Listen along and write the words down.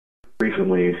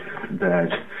recently that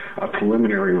a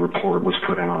preliminary report was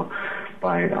put out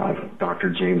by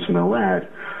Dr. James Millett,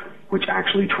 which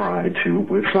actually tried to,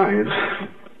 with science,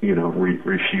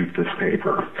 refute this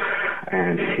paper.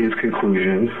 And his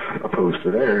conclusion, opposed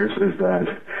to theirs, is that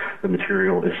the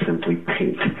material is simply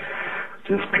paint,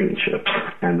 just paint chips.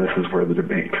 And this is where the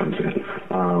debate comes in.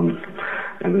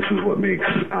 And this is what makes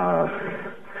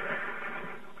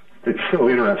it's so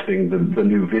interesting, the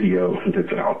new video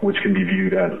that's out, which can be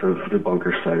viewed at the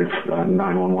debunker site. It's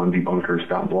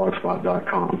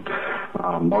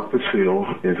 911debunkers.blogspot.com. Mark Basile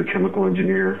is a chemical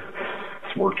engineer.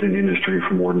 He's worked in the industry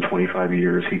for more than 25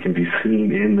 years. He can be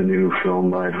seen in the new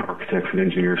film by architects and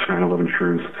engineers for 911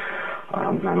 Truth,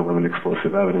 911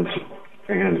 Explosive Evidence.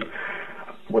 And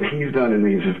what he's done in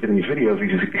these videos,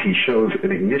 he shows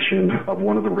an ignition of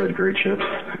one of the red-gray chips.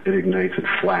 It ignites, it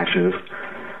flashes.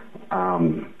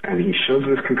 And he shows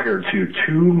this compared to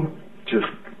two just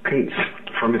paints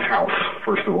from his house,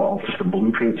 first of all, just a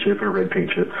blue paint chip and a red paint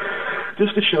chip,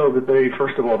 just to show that they,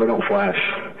 first of all, they don't flash,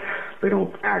 they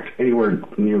don't act anywhere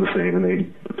near the same, and they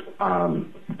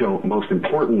don't, most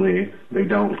importantly, they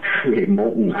don't create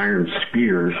molten iron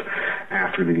spears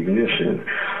after the ignition.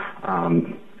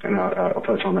 And I'll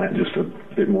touch on that just a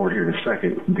bit more here in a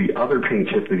second. The other paint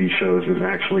chip that he shows is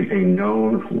actually a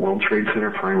known World Trade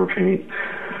Center primer paint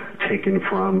taken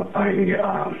from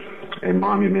a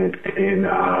monument in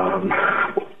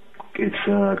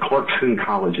Clarkson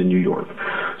College in New York.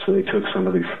 So they took some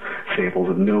of these samples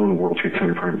of known World Trade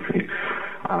Center primer paint.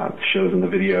 Shows in the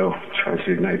video, tries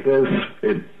to ignite this.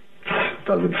 It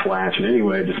doesn't flash in any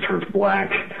way, it just turns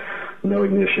black, no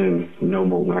ignition, no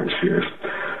molten iron spheres.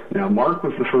 Now, Mark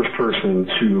was the first person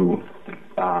to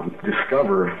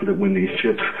discover that when these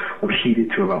chips were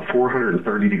heated to about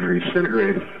 430 degrees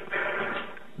centigrade,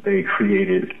 they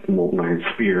created molten iron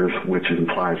spheres, which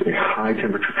implies a high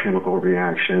temperature chemical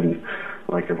reaction,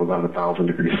 like of about 1,000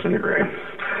 degrees centigrade.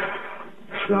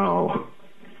 So,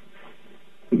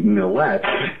 Millett,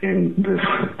 in this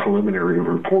preliminary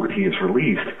report he has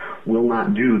released, will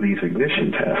not do these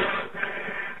ignition tests.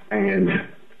 And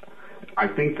I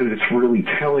think that it's really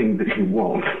telling that he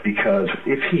won't, because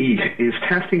if he is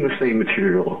testing the same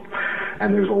material,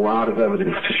 and there's a lot of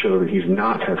evidence to show that he's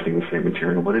not testing the same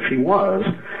material, but if he was,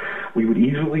 we would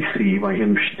easily see by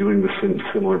him doing the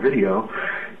similar video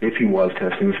if he was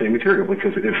testing the same material,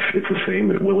 because if it's the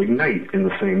same, it will ignite in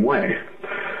the same way.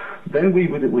 Then we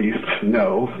would at least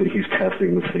know that he's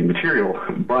testing the same material.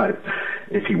 But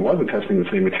if he wasn't testing the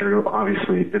same material,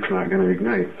 obviously it's not going to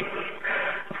ignite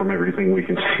from everything we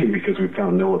can see, because we've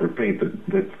found no other paint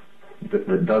that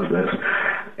does this.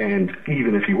 And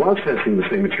even if he was testing the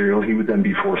same material, he would then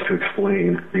be forced to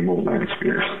explain the molten iron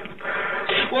spheres.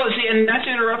 Well, see, and not to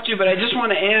interrupt you, but I just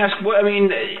want to ask,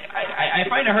 I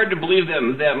find it hard to believe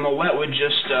that Millett would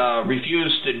just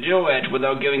refuse to do it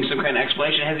without giving some kind of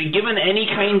explanation. Has he given any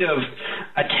kind of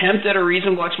attempt at a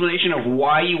reasonable explanation of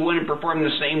why you wouldn't perform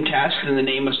the same test in the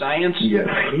name of science? Yes,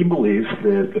 he believes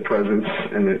that the presence,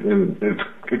 and it's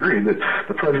agreed, that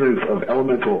the presence of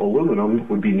elemental aluminum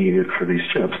would be needed for these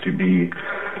chips to be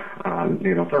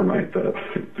thermite. The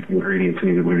ingredients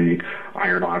needed would be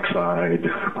iron oxide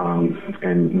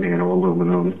and nano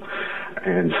aluminum.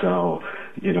 And so,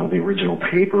 the original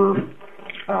paper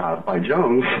by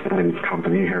Jones and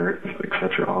company here,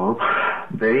 etc.,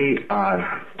 they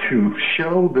to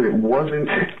show that it wasn't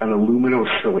an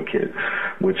aluminosilicate,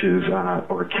 which is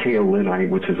or kaolinite,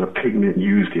 which is a pigment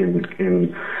used in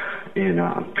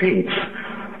paints.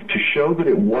 To show that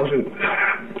it wasn't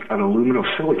an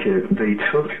aluminosilicate, they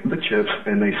took the chips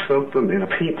and they soaked them in a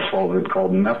paint solvent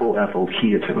called methylethyl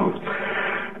ketone.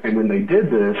 And when they did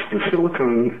this, the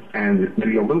silicone and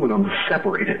the aluminum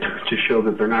separated to show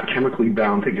that they're not chemically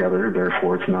bound together,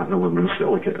 therefore it's not an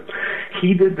aluminosilicate.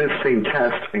 He did this same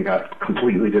test and got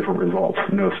completely different results,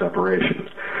 no separation.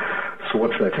 So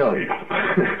what's that tell you?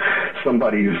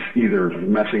 Somebody's either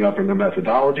messing up in their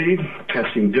methodology,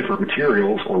 testing different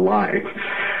materials, or lying.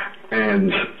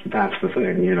 And that's the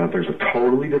thing, there's a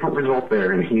totally different result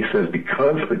there. And he says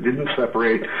because it didn't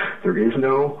separate, there is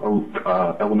no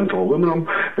elemental aluminum,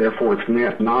 therefore it's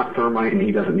not thermite, and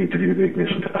he doesn't need to do the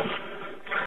ignition test.